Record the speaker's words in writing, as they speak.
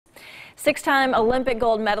Six-time Olympic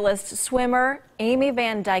gold medalist swimmer Amy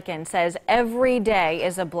Van Dyken says every day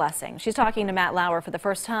is a blessing. She's talking to Matt Lauer for the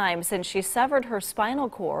first time since she severed her spinal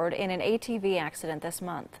cord in an ATV accident this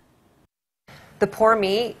month. The poor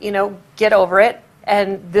me, get over it,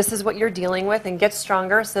 and this is what you're dealing with, and get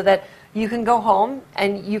stronger so that you can go home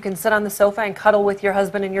and you can sit on the sofa and cuddle with your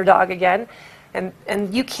husband and your dog again.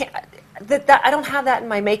 And you can't, I don't have that in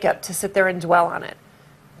my makeup to sit there and dwell on it.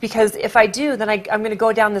 Because if I do, then I'm going to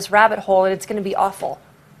go down this rabbit hole and it's going to be awful.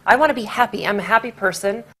 I want to be happy. I'm a happy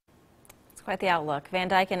person. It's quite the outlook. Van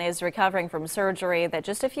Dyken is recovering from surgery that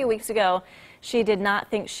just a few weeks ago she did not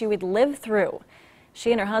think she would live through.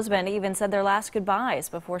 She and her husband even said their last goodbyes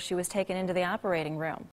before she was taken into the operating room.